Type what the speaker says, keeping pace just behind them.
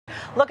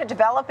look at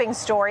developing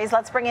stories.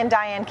 Let's bring in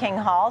Diane King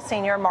Hall,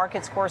 senior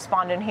markets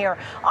correspondent here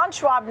on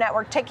Schwab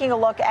Network, taking a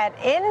look at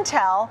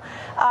Intel.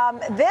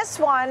 This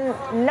one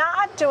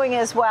not doing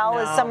as well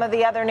as some of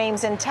the other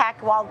names in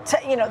tech, while the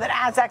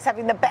Nasdaq's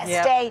having the best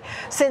day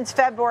since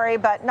February,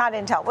 but not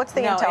Intel. What's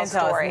the Intel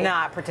story? Intel is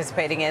not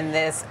participating in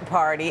this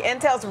party.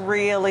 Intel's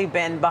really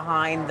been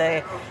behind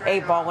the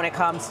 8 ball when it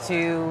comes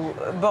to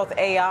both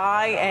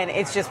AI, and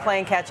it's just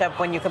playing catch up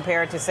when you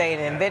compare it to, say,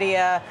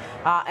 NVIDIA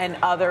and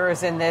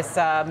others in this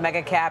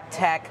mega cap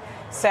tech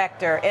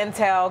sector.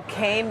 Intel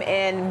came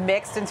in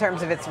mixed in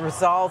terms of its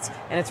results,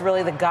 and it's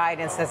really the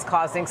guidance that's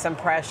causing some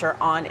pressure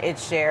on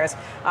its shares.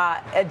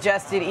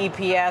 Adjusted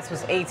EPS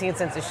was 18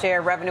 cents a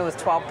share. Revenue was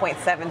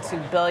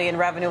 $12.72 billion.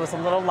 Revenue was a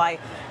little light,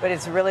 but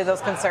it's really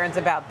those concerns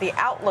about the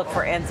outlook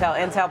for Intel.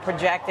 Intel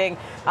projecting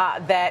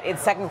that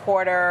its second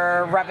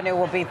quarter revenue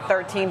will be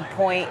between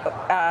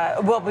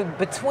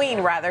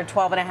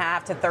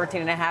 12.5 to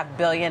 13.5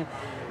 billion.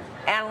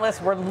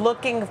 Analysts were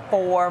looking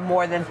for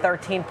more than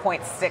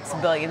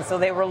 13.6 billion, so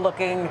they were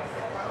looking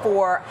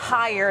for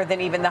higher than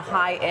even the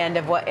high end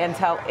of what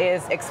Intel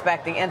is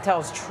expecting.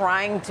 Intel's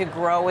trying to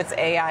grow its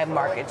AI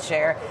market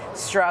share,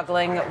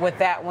 struggling with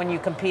that when you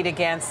compete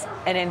against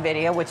an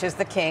NVIDIA, which is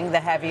the king, the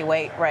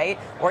heavyweight, right?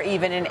 Or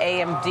even an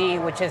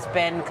AMD, which has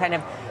been kind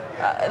of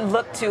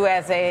looked to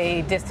as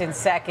a distant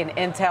second.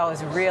 Intel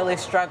is really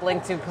struggling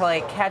to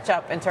play catch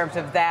up in terms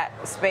of that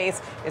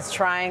space. It's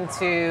trying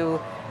to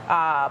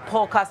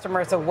pull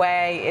customers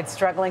away. It's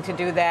struggling to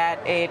do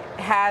that. It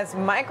has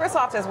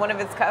Microsoft as one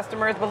of its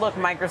customers, but look,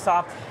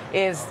 Microsoft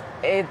is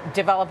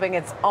developing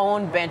its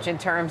own bench in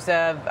terms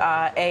of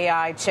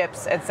AI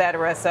chips, et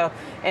cetera. So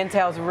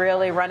Intel's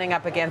really running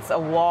up against a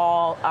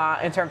wall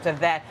in terms of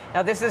that.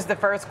 Now, this is the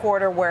first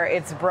quarter where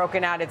it's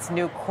broken out its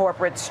new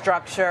corporate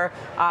structure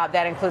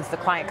that includes the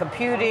client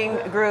computing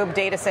group,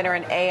 data center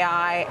and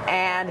AI,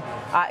 and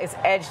its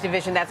edge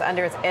division that's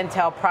under its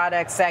Intel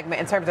product segment.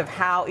 In terms of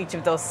how each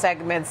of those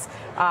segments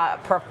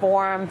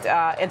performed,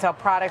 Intel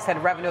products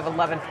had revenue of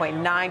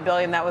 $11.9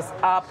 billion. That was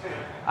up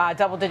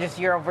double digits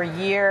year over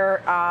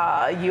year.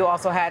 You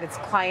also had its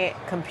client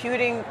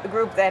computing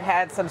group that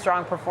had some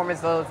strong performance,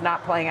 though it's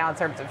not playing out in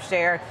terms of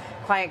share.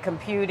 Client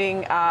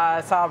computing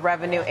saw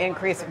revenue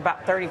increase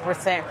about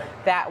 30%.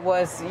 That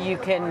was, you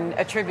can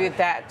attribute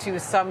that to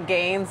some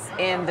gains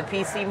in the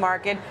PC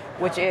market,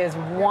 which is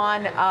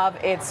one of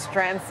its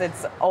strengths,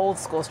 its old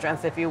school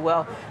strengths, if you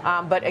will.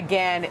 But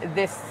again,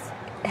 this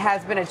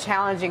has been a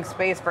challenging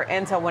space for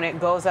Intel when it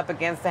goes up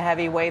against the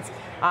heavyweights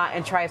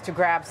and tries to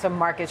grab some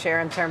market share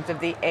in terms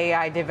of the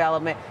AI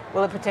development.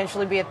 Will it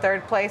potentially be a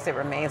third place? It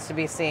remains to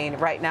be seen.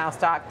 Right now,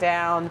 stock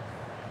down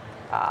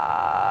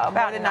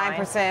more than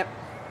 9%.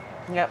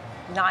 Yep.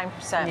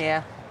 9%.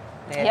 Yeah.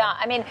 Yeah,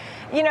 I mean,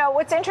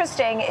 what's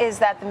interesting is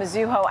that the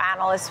Mizuho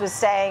analyst was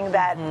saying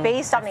that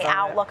based on the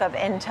outlook of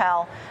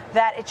Intel,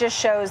 that it just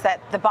shows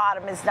that the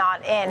bottom is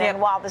not in. And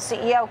while the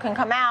CEO can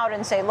come out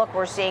and say, look,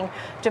 we're seeing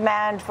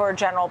demand for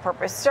general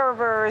purpose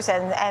servers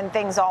and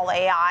things all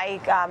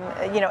AI,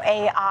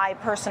 AI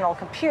personal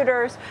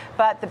computers,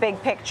 but the big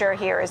picture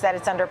here is that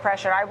it's under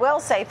pressure. I will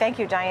say, thank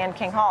you, Diane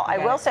King Hall. I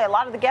will say a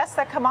lot of the guests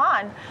that come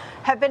on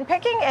have been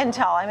picking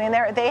Intel. I mean,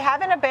 they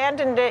haven't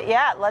abandoned it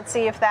yet. Let's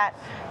see if that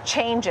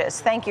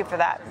changes. Thank you for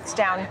that. It's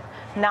down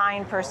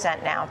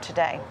 9% now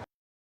today.